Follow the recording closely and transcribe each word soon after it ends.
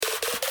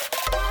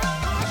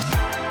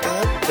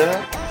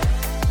up?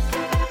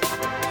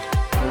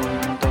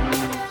 Dun, dun,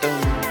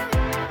 dun.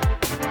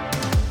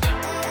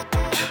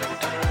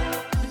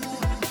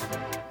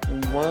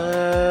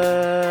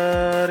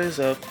 What is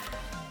up?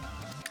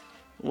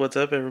 What's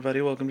up,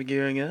 everybody? Welcome to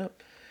Gearing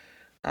Up.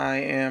 I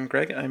am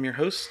Greg. I'm your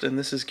host, and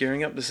this is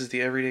Gearing Up. This is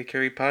the Everyday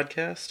Carry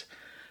podcast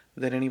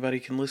that anybody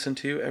can listen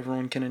to,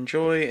 everyone can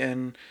enjoy,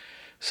 and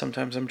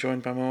sometimes I'm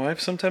joined by my wife,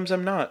 sometimes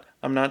I'm not.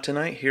 I'm not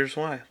tonight. Here's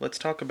why. Let's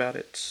talk about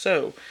it.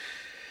 So,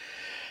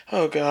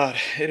 oh God,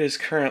 it is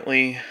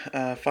currently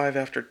 5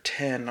 after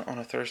 10 on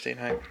a Thursday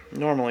night.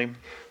 Normally,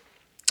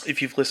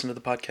 if you've listened to the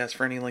podcast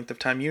for any length of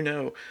time, you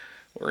know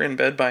we're in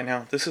bed by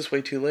now. This is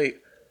way too late.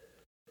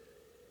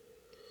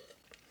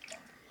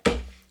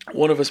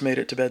 One of us made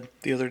it to bed,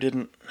 the other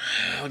didn't.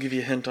 I'll give you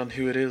a hint on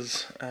who it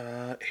is.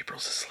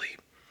 April's asleep.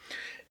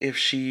 If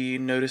she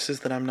notices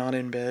that I'm not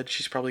in bed,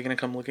 she's probably going to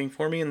come looking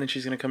for me, and then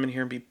she's going to come in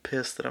here and be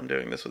pissed that I'm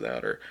doing this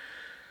without her.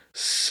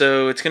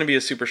 So it's going to be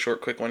a super short,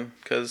 quick one,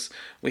 because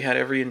we had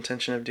every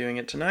intention of doing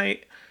it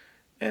tonight,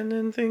 and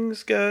then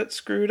things got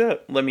screwed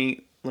up. Let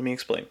me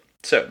explain.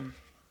 So,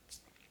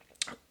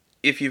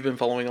 if you've been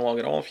following along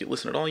at all, if you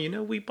listen at all, you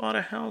know we bought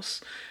a house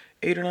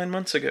 8 or 9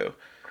 months ago.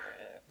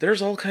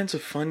 There's all kinds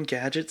of fun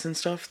gadgets and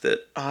stuff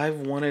that I've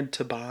wanted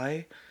to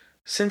buy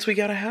since we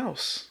got a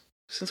house,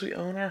 since we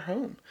own our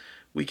home.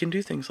 We can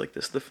do things like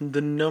this.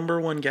 The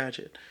number one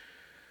gadget,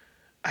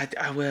 I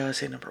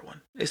say number one.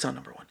 It's not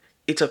number one.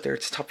 It's up there.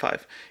 It's top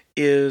 5.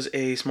 Is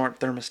a smart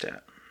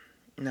thermostat.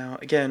 Now,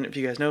 again, if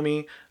you guys know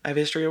me, I have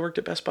history. I worked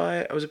at Best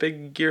Buy. I was a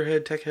big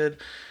gearhead, tech head,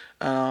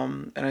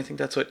 and I think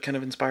that's what kind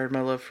of inspired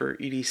my love for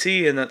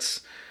EDC, and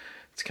that's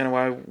kind of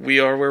why we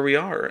are where we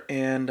are.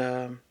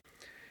 And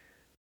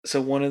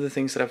so one of the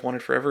things that I've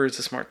wanted forever is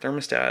a smart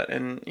thermostat.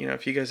 And you know,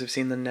 if you guys have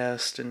seen the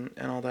Nest and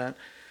all that.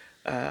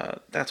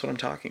 That's what I'm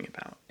talking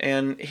about.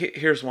 And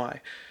here's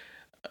why.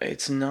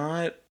 It's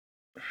not...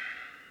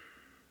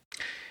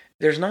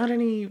 There's not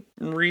any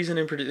reason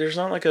in particular. There's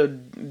not like a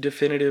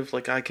definitive,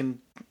 like I can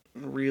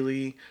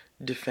really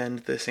defend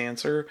this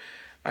answer.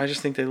 I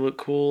just think they look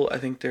cool. I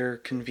think they're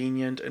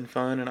convenient and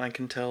fun, and I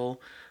can tell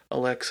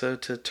Alexa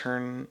to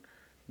turn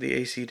the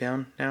AC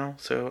down now.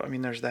 So, I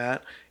mean, there's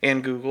that.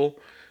 And Google,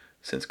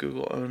 since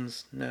Google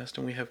owns Nest,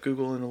 and we have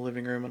Google in the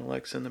living room and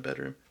Alexa in the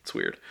bedroom. It's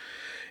weird.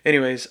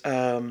 Anyways,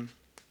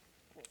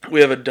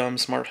 we have a dumb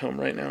smart home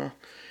right now.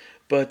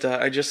 But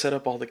I just set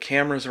up all the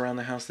cameras around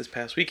the house this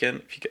past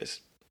weekend, if you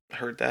guys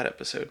heard that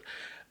episode.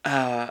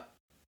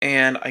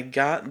 And I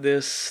got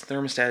this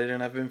thermostat in,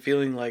 and I've been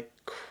feeling like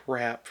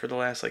crap for the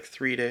last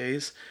 3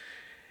 days.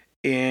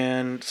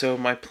 And so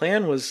my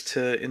plan was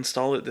to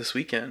install it this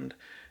weekend.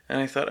 And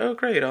I thought, oh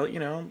great, I'll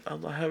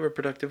have a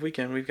productive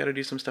weekend. We've got to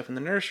do some stuff in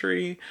the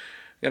nursery.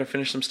 We've got to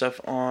finish some stuff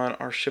on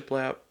our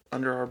shiplap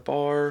under our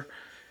bar.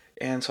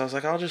 And so I was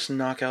like, I'll just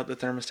knock out the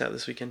thermostat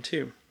this weekend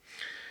too.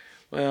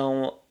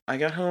 Well, I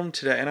got home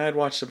today, and I had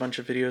watched a bunch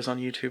of videos on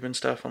YouTube and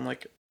stuff on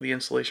the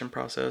installation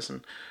process,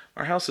 and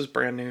our house is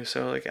brand new,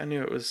 so I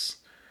knew it was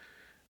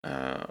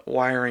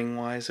wiring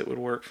wise it would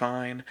work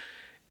fine.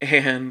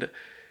 And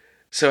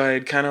so I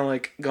had kind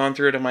of gone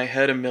through it in my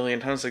head a million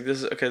times,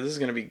 this is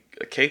going to be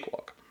a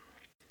cakewalk.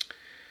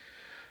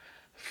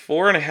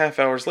 4.5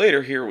 hours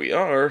later, here we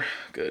are.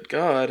 Good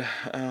God.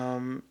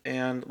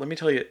 And let me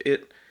tell you,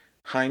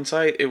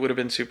 hindsight, it would have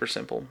been super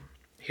simple.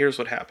 Here's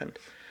what happened.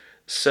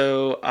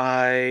 So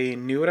I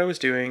knew what I was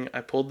doing.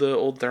 I pulled the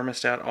old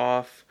thermostat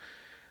off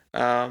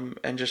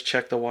and just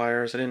checked the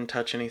wires. I didn't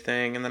touch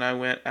anything. And then I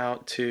went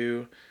out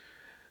to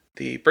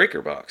the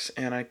breaker box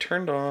and I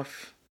turned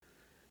off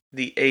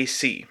the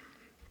AC.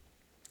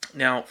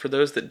 Now, for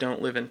those that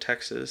don't live in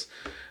Texas,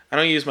 I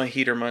don't use my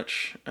heater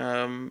much.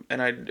 And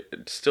I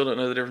still don't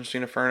know the difference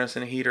between a furnace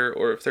and a heater,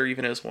 or if there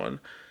even is one.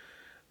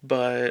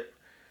 But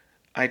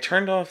I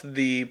turned off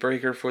the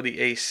breaker for the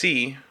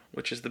AC,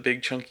 which is the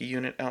big chunky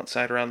unit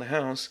outside around the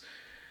house.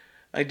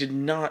 I did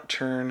not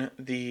turn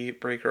the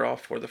breaker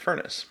off for the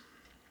furnace.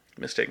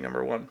 Mistake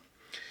number 1.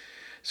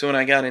 So when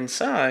I got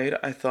inside,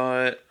 I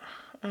thought,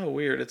 oh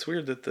weird, it's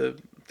weird that the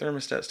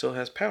thermostat still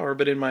has power,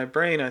 but in my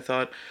brain I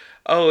thought,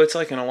 oh, it's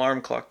like an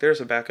alarm clock,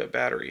 there's a backup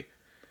battery.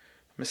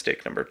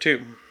 Mistake number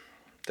 2.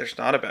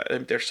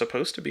 There's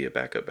supposed to be a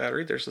backup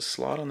battery. There's a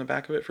slot on the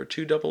back of it for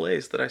 2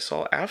 AA's that I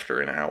saw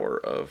after an hour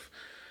of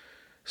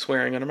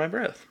swearing under my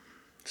breath.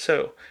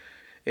 So,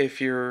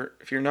 if you're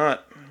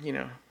not,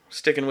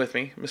 sticking with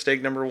me,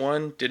 mistake number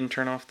 1, didn't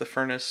turn off the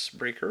furnace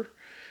breaker.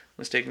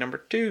 Mistake number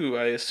 2,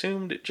 I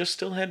assumed it just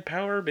still had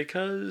power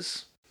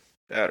because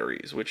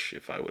batteries, which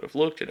if I would have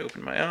looked and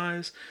opened my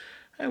eyes,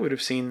 I would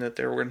have seen that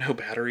there were no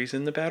batteries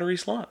in the battery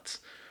slots.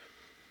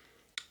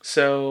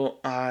 So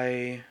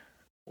I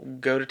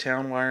go to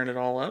town wiring it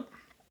all up.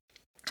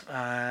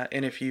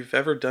 And if you've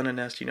ever done a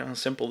Nest, you know how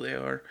simple they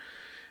are,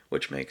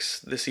 which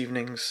makes this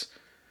evening's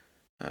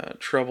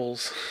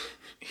troubles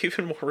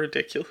even more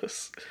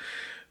ridiculous.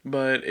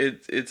 But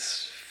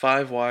it's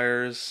 5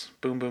 wires,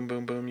 boom, boom,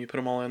 boom, boom. You put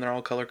them all in, they're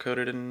all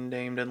color-coded and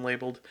named and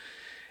labeled.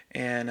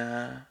 And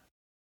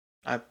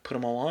I put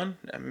them all on,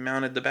 I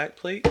mounted the back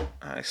plate,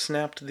 I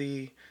snapped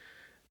the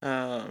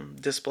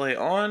display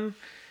on,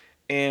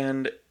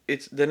 and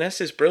the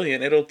Nest is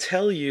brilliant. It'll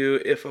tell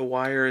you if a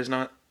wire is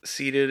not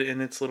seated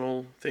in its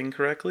little thing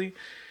correctly.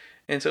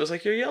 And so it was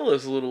like, your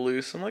yellow's a little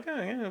loose. I'm like,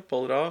 oh yeah,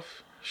 pull it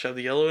off, shove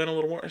the yellow in a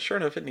little more. And sure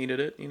enough, it needed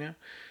it,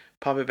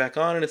 Pop it back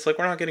on, and it's like,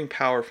 we're not getting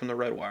power from the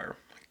red wire.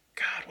 I'm like,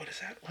 God, what is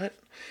that? What?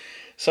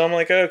 So I'm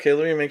like, okay,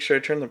 let me make sure I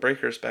turn the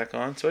breakers back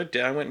on. So I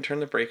did. I went and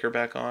turned the breaker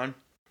back on.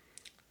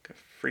 Like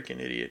a freaking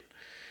idiot.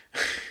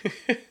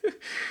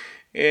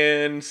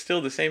 And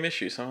still the same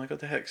issue. So I'm like, what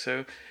the heck?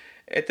 So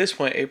at this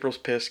point, April's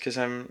pissed because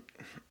I'm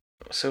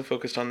so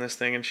focused on this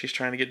thing, and she's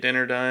trying to get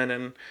dinner done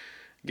and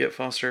get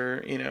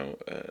Foster,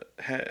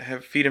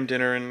 have feed him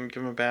dinner and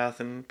give him a bath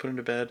and put him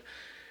to bed,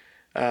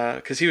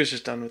 because he was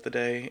just done with the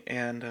day,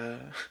 and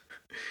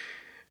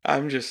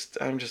I'm just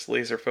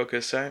laser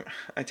focused. So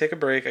I take a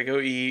break, I go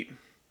eat,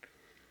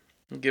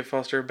 give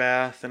Foster a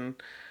bath, and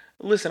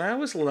listen, I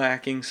was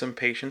lacking some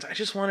patience.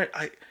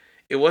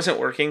 It wasn't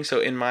working. So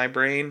in my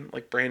brain,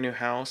 like brand new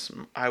house,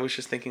 I was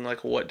just thinking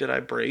like, what did I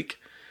break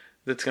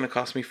that's gonna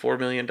cost me $4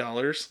 million?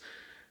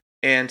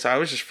 And so I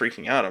was just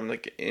freaking out. I'm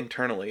like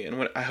internally,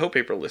 and I hope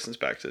April listens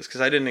back to this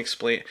because I didn't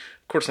explain.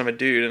 Of course, I'm a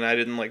dude, and I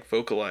didn't like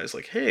vocalize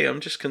like, "Hey,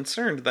 I'm just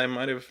concerned that I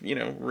might have,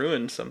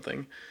 ruined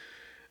something."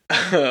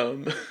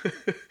 Um,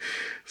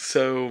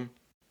 so,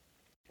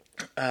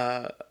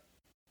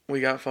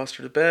 we got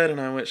Foster to bed, and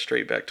I went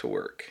straight back to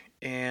work,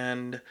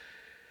 and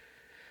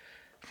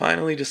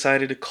finally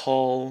decided to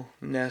call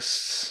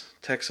Nest's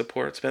tech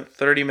support. Spent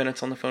 30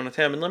 minutes on the phone with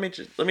him, and let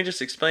me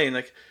just explain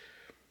like.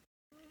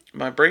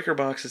 My breaker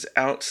box is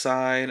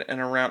outside and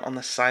around on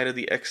the side of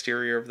the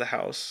exterior of the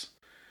house.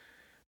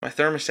 My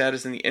thermostat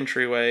is in the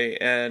entryway,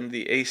 and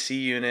the AC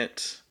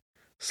unit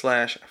 /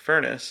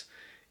 furnace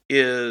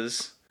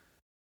is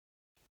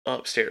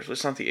upstairs. Well,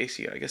 it's not the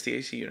AC. I guess the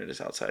AC unit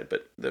is outside,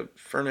 but the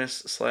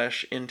furnace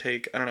 /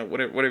 intake, I don't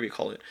know, whatever you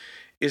call it,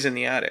 is in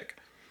the attic.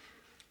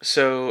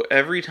 So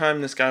every time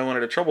this guy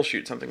wanted to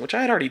troubleshoot something, which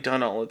I had already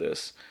done all of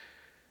this,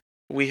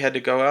 we had to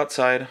go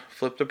outside,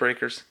 flip the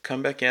breakers,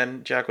 come back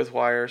in, jack with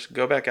wires,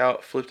 go back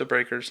out, flip the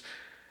breakers,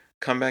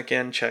 come back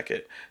in, check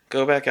it,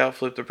 go back out,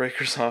 flip the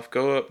breakers off,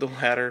 go up the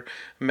ladder,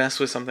 mess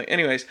with something.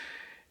 Anyways,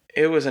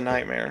 it was a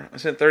nightmare. I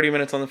spent 30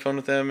 minutes on the phone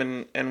with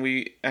them, and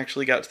we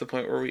actually got to the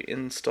point where we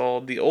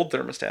installed the old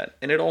thermostat,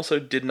 and it also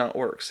did not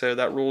work. So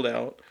that ruled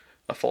out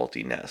a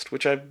faulty Nest,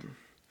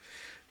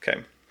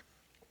 okay.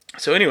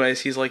 So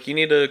anyways, he's like, you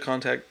need to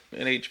contact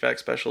an HVAC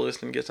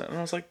specialist and get something. And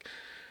I was like,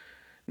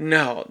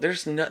 no,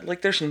 there's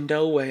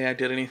no way I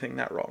did anything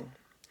that wrong.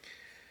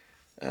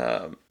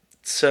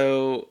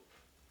 So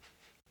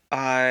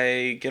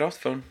I get off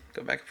the phone,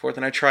 go back and forth,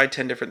 and I tried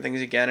 10 different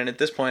things again. And at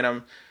this point,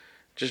 I'm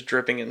just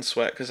dripping in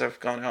sweat because I've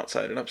gone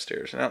outside and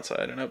upstairs and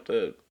outside and up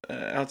the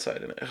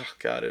outside, and oh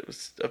god, it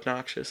was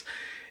obnoxious.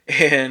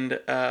 And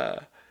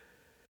I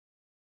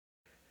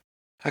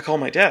call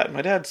my dad.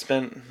 My dad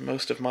spent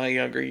most of my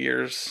younger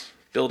years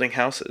building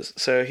houses,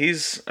 so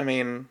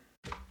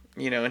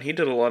and he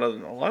did a lot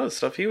of the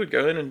stuff he would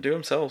go in and do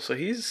himself. So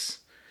he's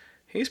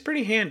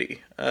pretty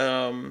handy.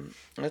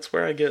 That's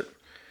where I get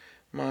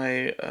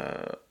my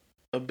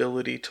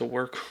ability to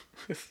work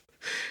with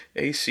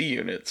AC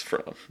units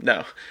from.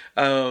 No,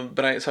 so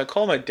I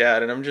call my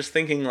dad, and I'm just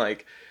thinking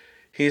like,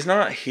 he's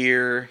not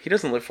here. He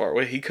doesn't live far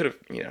away. He could have,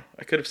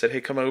 I could have said, hey,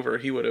 come over.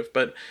 He would have,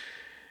 but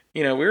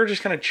we were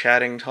just kind of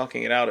chatting,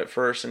 talking it out at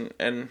first,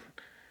 and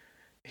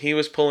he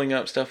was pulling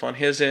up stuff on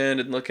his end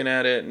and looking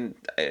at it, and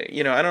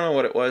I don't know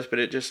what it was, but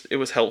it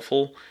was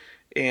helpful.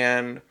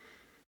 And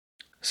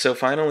so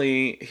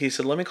finally he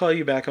said, let me call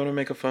you back. I'm going to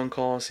make a phone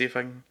call and see if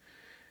I can,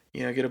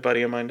 get a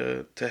buddy of mine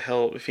to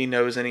help if he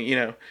knows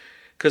any,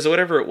 because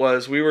whatever it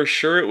was, we were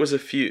sure it was a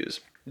fuse.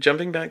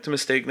 Jumping back to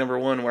mistake number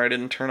 1, where I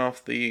didn't turn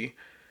off the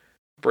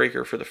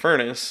breaker for the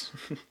furnace,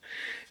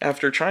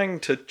 after trying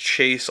to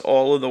chase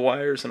all of the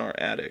wires in our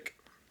attic,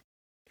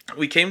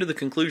 we came to the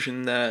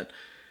conclusion that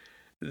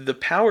the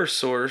power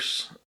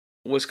source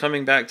was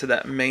coming back to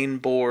that main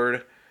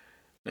board,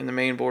 and the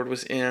main board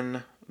was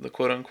in the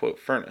quote-unquote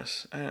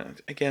furnace.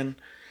 Again,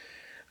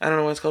 I don't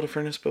know why it's called a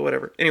furnace, but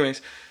whatever.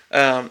 Anyways,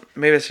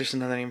 maybe it's just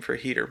another name for a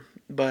heater,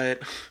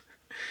 but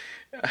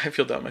I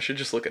feel dumb. I should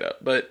just look it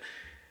up. But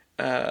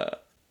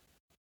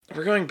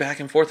we're going back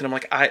and forth, and I'm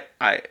like,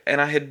 I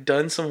had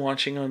done some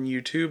watching on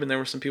YouTube, and there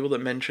were some people that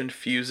mentioned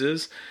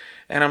fuses,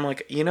 and I'm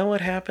like, you know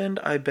what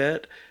happened? I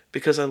bet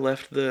because I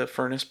left the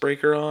furnace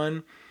breaker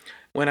on,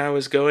 when I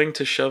was going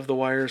to shove the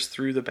wires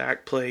through the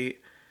back plate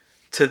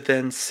to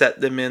then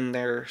set them in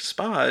their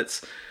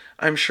spots,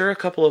 I'm sure a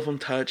couple of them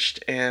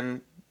touched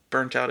and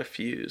burnt out a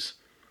fuse.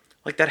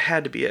 Like, that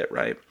had to be it,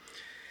 right?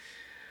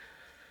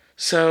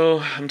 So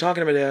I'm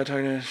talking to my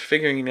dad,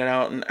 figuring it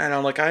out, and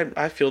I'm like,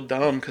 I feel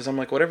dumb because I'm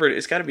like, whatever,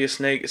 it's got to be a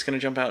snake. It's going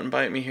to jump out and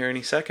bite me here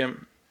any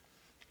second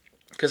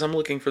because I'm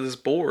looking for this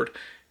board.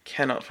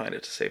 Cannot find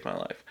it to save my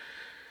life.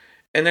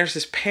 And there's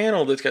this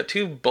panel that's got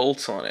 2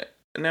 bolts on it.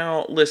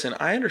 Now, listen,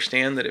 I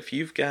understand that if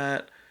you've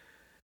got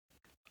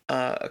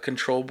a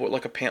control board,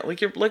 like a panel,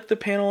 like the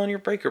panel on your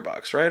breaker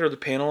box, right, or the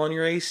panel on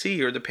your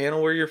AC, or the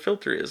panel where your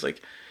filter is,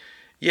 like,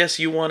 yes,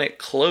 you want it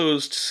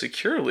closed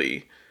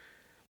securely,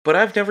 but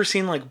I've never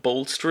seen like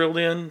bolts drilled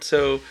in.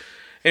 So,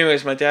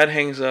 anyways, my dad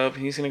hangs up.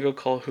 He's gonna go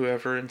call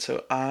whoever, and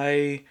so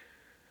I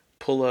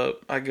pull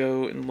up. I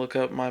go and look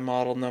up my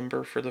model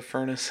number for the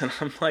furnace, and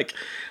I'm like,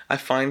 I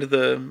find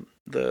the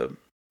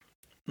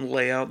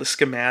layout, the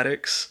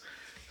schematics.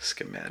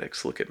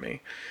 Schematics. Look at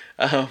me.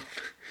 Um,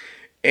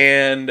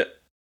 and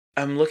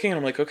I'm looking and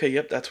I'm like, okay,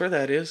 yep, that's where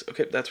that is.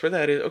 Okay, that's where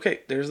that is. Okay,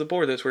 there's the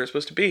board. That's where it's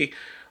supposed to be.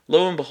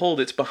 Lo and behold,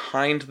 it's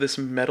behind this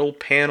metal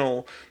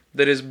panel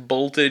that is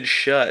bolted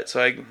shut.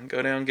 So I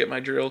go down, get my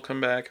drill,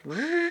 come back,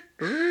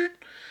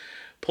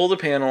 pull the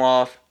panel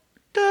off.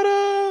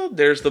 Ta-da!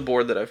 There's the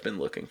board that I've been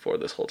looking for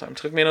this whole time. It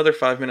took me another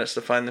 5 minutes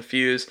to find the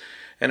fuse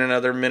and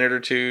another minute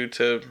or two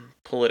to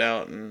pull it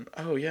out. And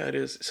oh, yeah, it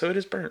is. So it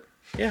is burnt.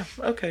 Yeah,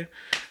 okay.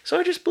 So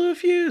I just blew a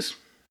fuse.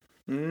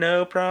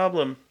 No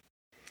problem.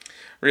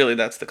 Really,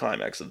 that's the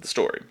climax of the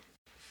story.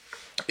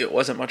 It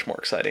wasn't much more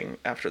exciting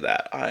after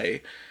that.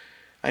 I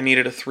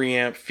needed a 3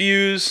 amp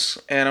fuse,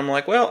 and I'm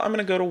like, well, I'm going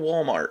to go to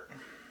Walmart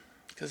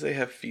because they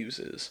have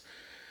fuses.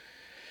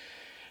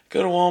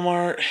 Go to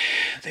Walmart,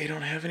 they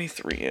don't have any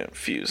 3 amp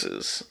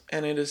fuses,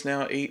 and it is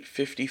now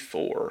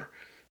 8:54,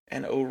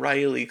 and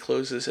O'Reilly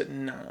closes at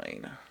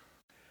 9.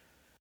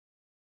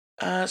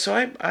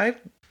 So I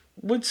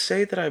would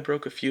say that I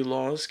broke a few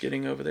laws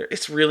getting over there.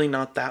 It's really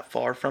not that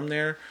far from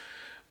there.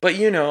 But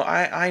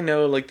I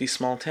know like these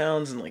small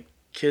towns and like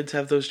kids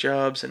have those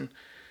jobs, and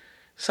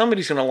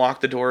somebody's gonna lock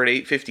the door at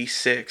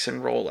 8:56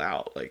 and roll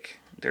out like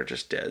they're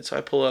just dead. So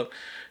I pull up.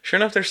 Sure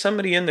enough, there's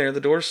somebody in there.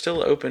 The door's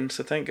still open,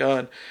 so thank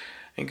God.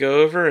 And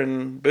go over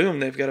and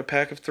boom, they've got a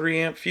pack of 3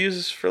 amp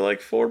fuses for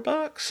like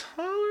 $4.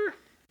 Holler.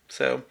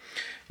 So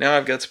now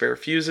I've got spare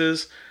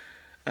fuses.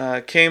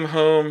 Came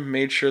home,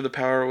 made sure the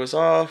power was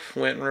off,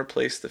 went and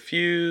replaced the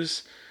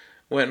fuse,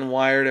 went and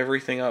wired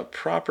everything up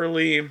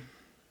properly.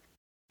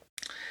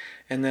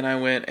 And then I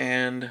went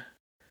and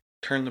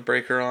turned the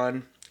breaker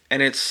on,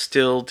 and it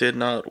still did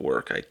not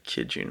work. I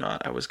kid you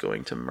not. I was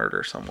going to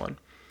murder someone.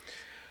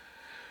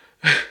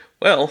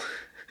 Well,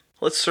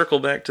 let's circle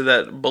back to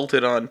that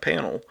bolted on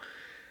panel.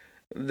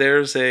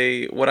 There's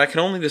what I can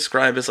only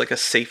describe as like a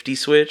safety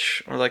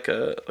switch, or like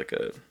a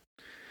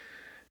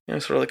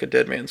sort of like a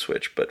dead man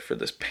switch, but for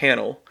this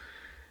panel.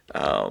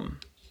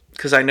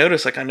 Because I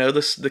noticed, like, I know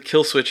the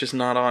kill switch is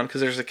not on,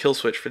 because there's a kill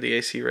switch for the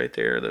AC right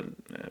there, the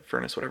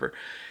furnace, whatever.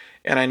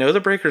 And I know the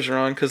breakers are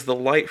on because the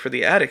light for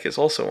the attic is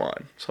also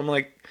on. So I'm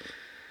like,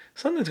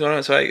 something's going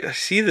on. So I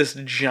see this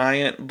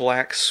giant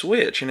black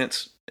switch, and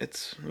it's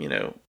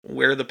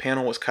where the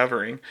panel was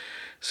covering.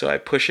 So I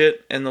push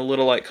it, and the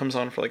little light comes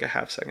on for like a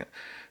half second.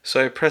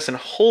 So I press and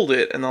hold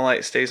it, and the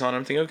light stays on.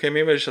 I'm thinking, okay,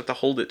 maybe I just have to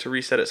hold it to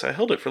reset it. So I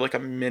held it for like a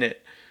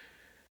minute,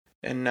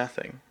 and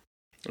nothing.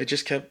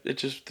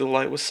 The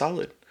light was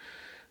solid.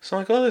 So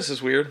I'm like, oh, this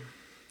is weird.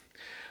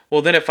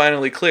 Well, then it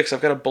finally clicks.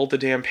 I've got to bolt the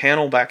damn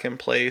panel back in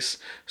place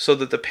so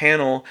that the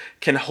panel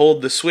can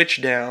hold the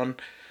switch down.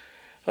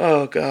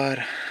 Oh,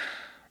 God.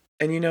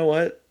 And you know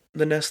what?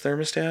 The Nest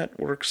thermostat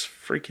works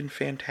freaking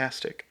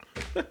fantastic.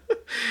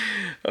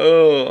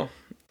 Oh,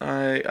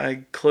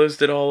 I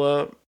closed it all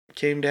up,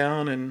 came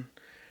down, and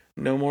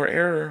no more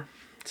error.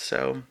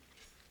 So,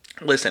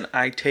 listen,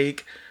 I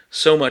take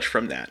so much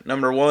from that.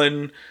 Number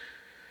one,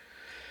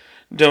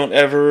 don't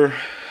ever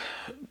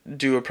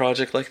do a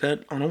project like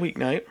that on a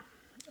weeknight.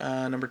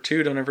 Number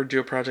two, don't ever do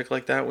a project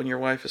like that when your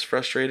wife is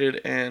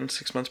frustrated and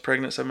 6 months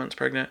pregnant, 7 months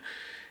pregnant,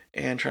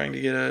 and trying to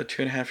get a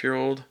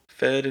 2.5-year-old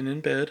fed and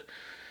in bed.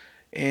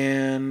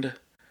 And,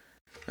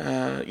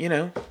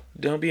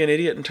 don't be an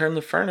idiot and turn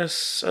the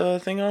furnace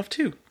thing off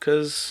too,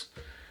 because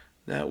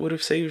that would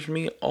have saved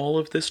me all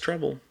of this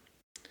trouble.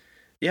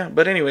 Yeah,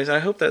 but anyways, I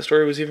hope that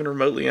story was even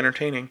remotely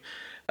entertaining.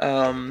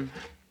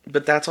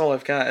 But that's all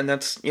I've got, and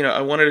that's,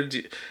 I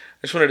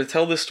just wanted to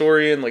tell this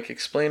story and like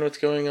explain what's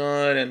going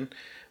on. And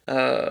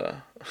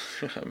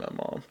my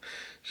mom,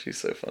 she's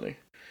so funny.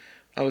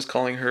 I was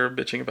calling her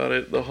bitching about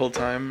it the whole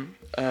time,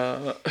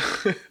 and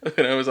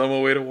I was on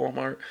my way to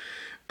Walmart.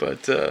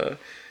 But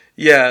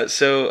yeah,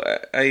 so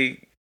I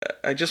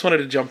just wanted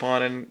to jump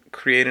on and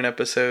create an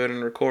episode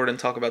and record and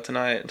talk about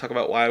tonight and talk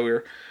about why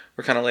we're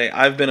kind of late.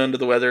 I've been under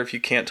the weather, if you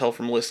can't tell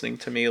from listening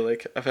to me.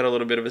 Like, I've had a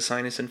little bit of a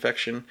sinus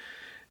infection,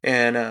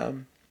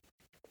 and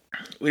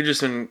we've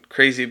just been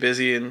crazy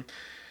busy. And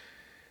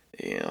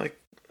like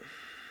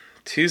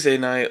Tuesday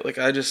night, like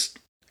I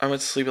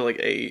went to sleep at like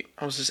 8.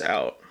 I was just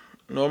out.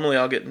 Normally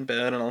I'll get in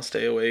bed and I'll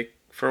stay awake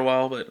for a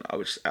while, but I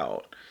was just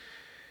out.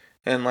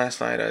 And last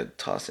night I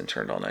tossed and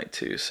turned all night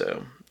too.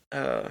 So,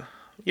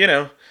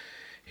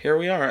 here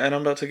we are. And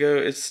I'm about to go.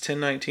 It's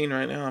 10:19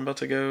 right now. I'm about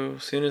to go.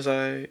 As soon as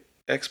I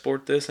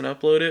export this and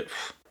upload it,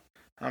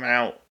 I'm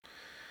out.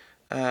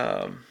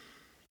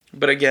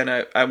 But again,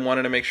 I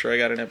wanted to make sure I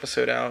got an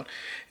episode out.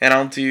 And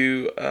I'll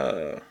do,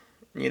 a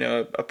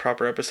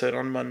proper episode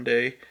on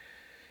Monday.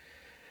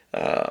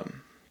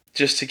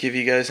 Just to give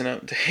you guys an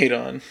update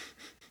on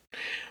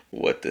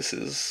what this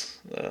is,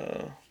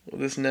 what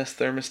this Nest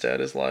thermostat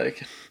is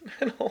like,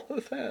 and all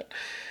of that.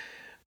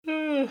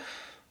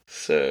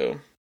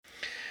 So,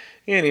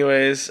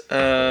 Anyways,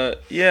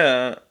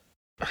 yeah.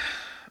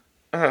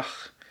 Ugh.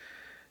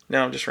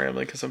 Now I'm just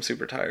rambling because I'm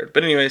super tired.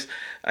 But anyways,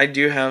 I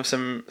do have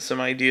some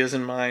ideas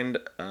in mind.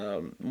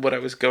 What I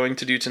was going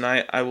to do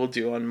tonight, I will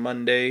do on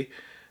Monday.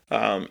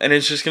 And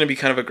it's just going to be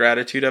kind of a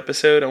gratitude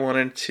episode.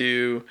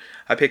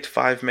 I picked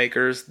 5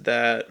 makers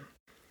that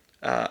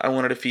I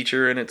wanted to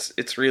feature, and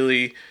it's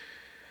really,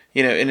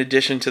 in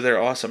addition to their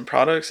awesome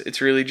products,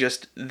 it's really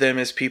just them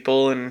as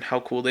people and how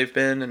cool they've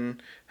been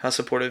and how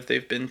supportive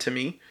they've been to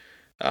me.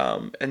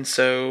 And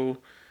so,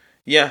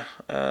 yeah,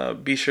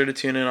 be sure to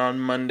tune in on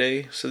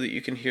Monday so that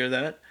you can hear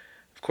that.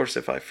 Of course,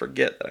 if I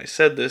forget that I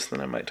said this, then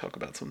I might talk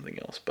about something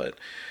else, but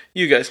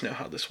you guys know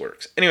how this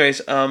works.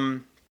 Anyways,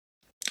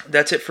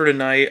 that's it for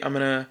tonight. I'm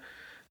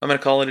gonna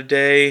call it a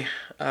day.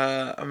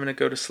 I'm gonna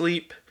go to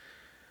sleep.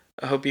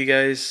 I hope you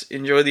guys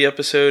enjoy the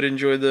episode.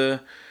 Enjoy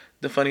the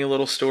funny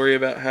little story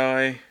about how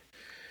I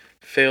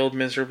failed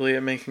miserably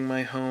at making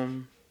my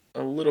home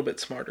a little bit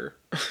smarter.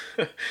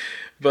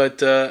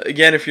 But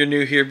again, if you're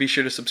new here, be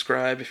sure to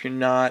subscribe. If you're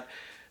not,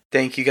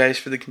 thank you guys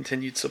for the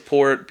continued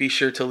support. Be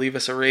sure to leave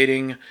us a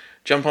rating.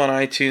 Jump on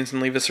iTunes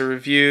and leave us a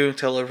review.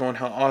 Tell everyone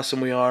how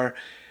awesome we are.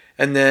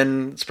 And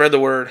then spread the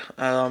word.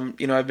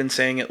 I've been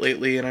saying it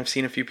lately, and I've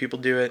seen a few people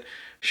do it.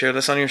 Share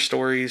this on your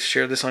stories.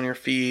 Share this on your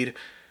feed.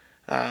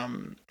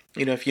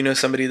 If you know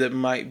somebody that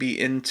might be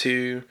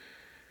into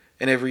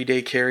an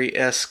everyday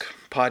carry-esque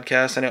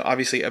podcast. I know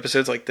obviously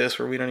episodes like this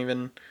where we don't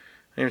even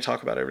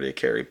talk about everyday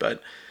carry,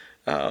 but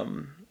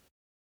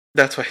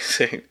that's why I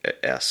say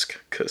esque,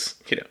 because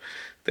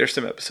there's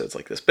some episodes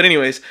like this. But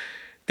anyways,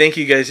 thank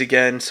you guys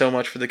again so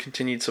much for the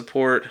continued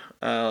support.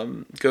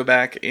 Go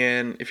back,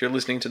 and if you're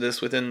listening to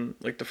this within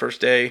like the first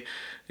day,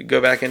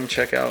 go back and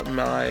check out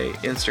my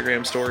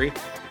Instagram story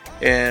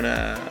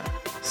and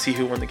see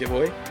who won the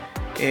giveaway.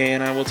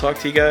 And I will talk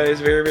to you guys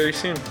very, very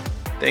soon.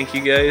 Thank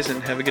you guys,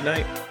 and have a good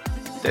night,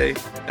 day,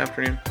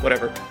 afternoon,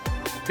 whatever.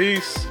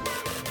 Peace.